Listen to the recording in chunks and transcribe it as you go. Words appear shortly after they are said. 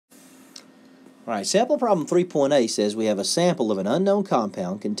All right, sample problem 3.8 says we have a sample of an unknown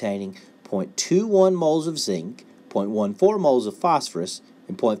compound containing 0.21 moles of zinc, 0.14 moles of phosphorus,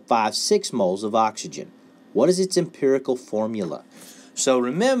 and 0.56 moles of oxygen. What is its empirical formula? So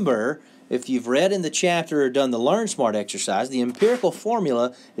remember, if you've read in the chapter or done the Learn Smart exercise, the empirical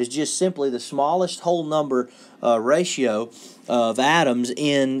formula is just simply the smallest whole number ratio of atoms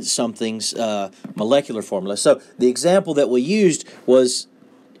in something's molecular formula. So the example that we used was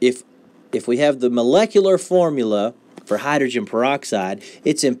if we have the molecular formula for hydrogen peroxide,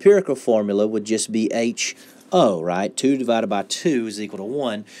 its empirical formula would just be HO, right? 2 divided by 2 is equal to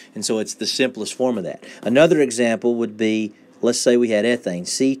 1, and so it's the simplest form of that. Another example would be, let's say we had ethane,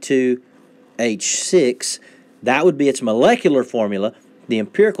 C2H6. That would be its molecular formula. The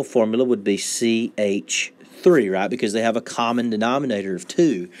empirical formula would be CH3, right? Because they have a common denominator of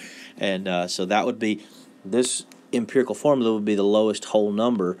 2. And so that would be, this empirical formula would be the lowest whole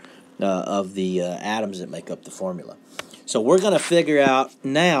number of the atoms that make up the formula. So we're going to figure out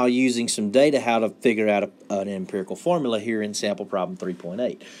now, using some data, how to figure out an empirical formula here in sample problem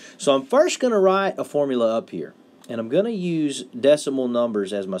 3.8. So I'm first going to write a formula up here, and I'm going to use decimal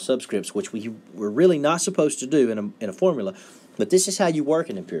numbers as my subscripts, which we're really not supposed to do in a formula, but this is how you work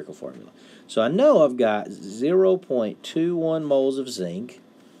an empirical formula. So I know I've got 0.21 moles of zinc,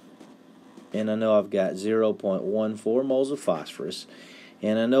 and I know I've got 0.14 moles of phosphorus,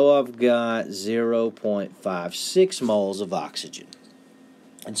 and I know I've got 0.56 moles of oxygen.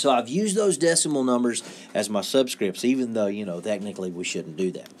 And so I've used those decimal numbers as my subscripts, even though, technically we shouldn't do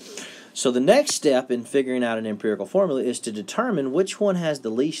that. So the next step in figuring out an empirical formula is to determine which one has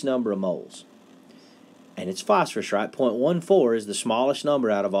the least number of moles. And it's phosphorus, right? 0.14 is the smallest number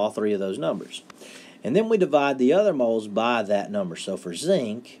out of all three of those numbers. And then we divide the other moles by that number. So for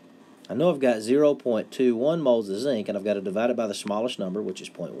zinc, I know I've got 0.21 moles of zinc, and I've got to divide it by the smallest number, which is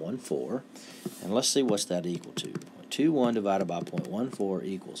 0.14. And let's see what's that equal to. 0.21 divided by 0.14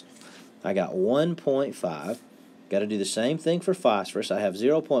 equals, I got 1.5. Got to do the same thing for phosphorus. I have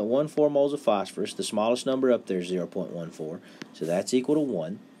 0.14 moles of phosphorus. The smallest number up there is 0.14, so that's equal to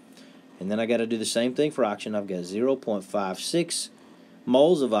 1. And then I got to do the same thing for oxygen. I've got 0.56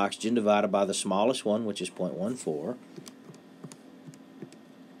 moles of oxygen divided by the smallest one, which is 0.14.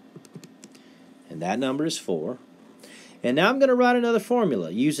 And that number is 4. And now I'm going to write another formula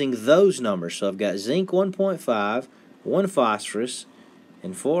using those numbers. So I've got zinc 1.5, 1 phosphorus,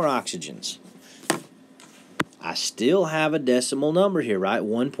 and 4 oxygens. I still have a decimal number here, right?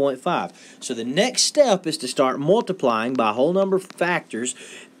 1.5. So the next step is to start multiplying by whole number factors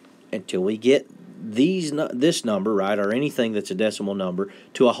until we get this number, right, or anything that's a decimal number,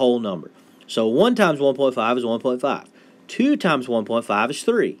 to a whole number. So 1 times 1.5 is 1.5. 2 times 1.5 is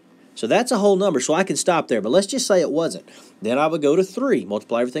 3. So that's a whole number, so I can stop there. But let's just say it wasn't. Then I would go to 3,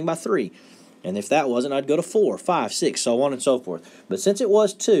 multiply everything by 3. And if that wasn't, I'd go to 4, 5, 6, so on and so forth. But since it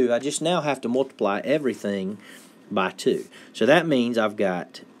was 2, I just now have to multiply everything by 2. So that means I've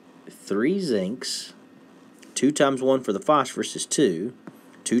got 3 zincs. 2 times 1 for the phosphorus is 2.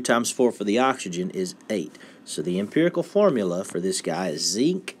 2 times 4 for the oxygen is 8. So the empirical formula for this guy is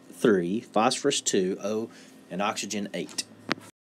zinc 3, phosphorus 2, O, and oxygen 8.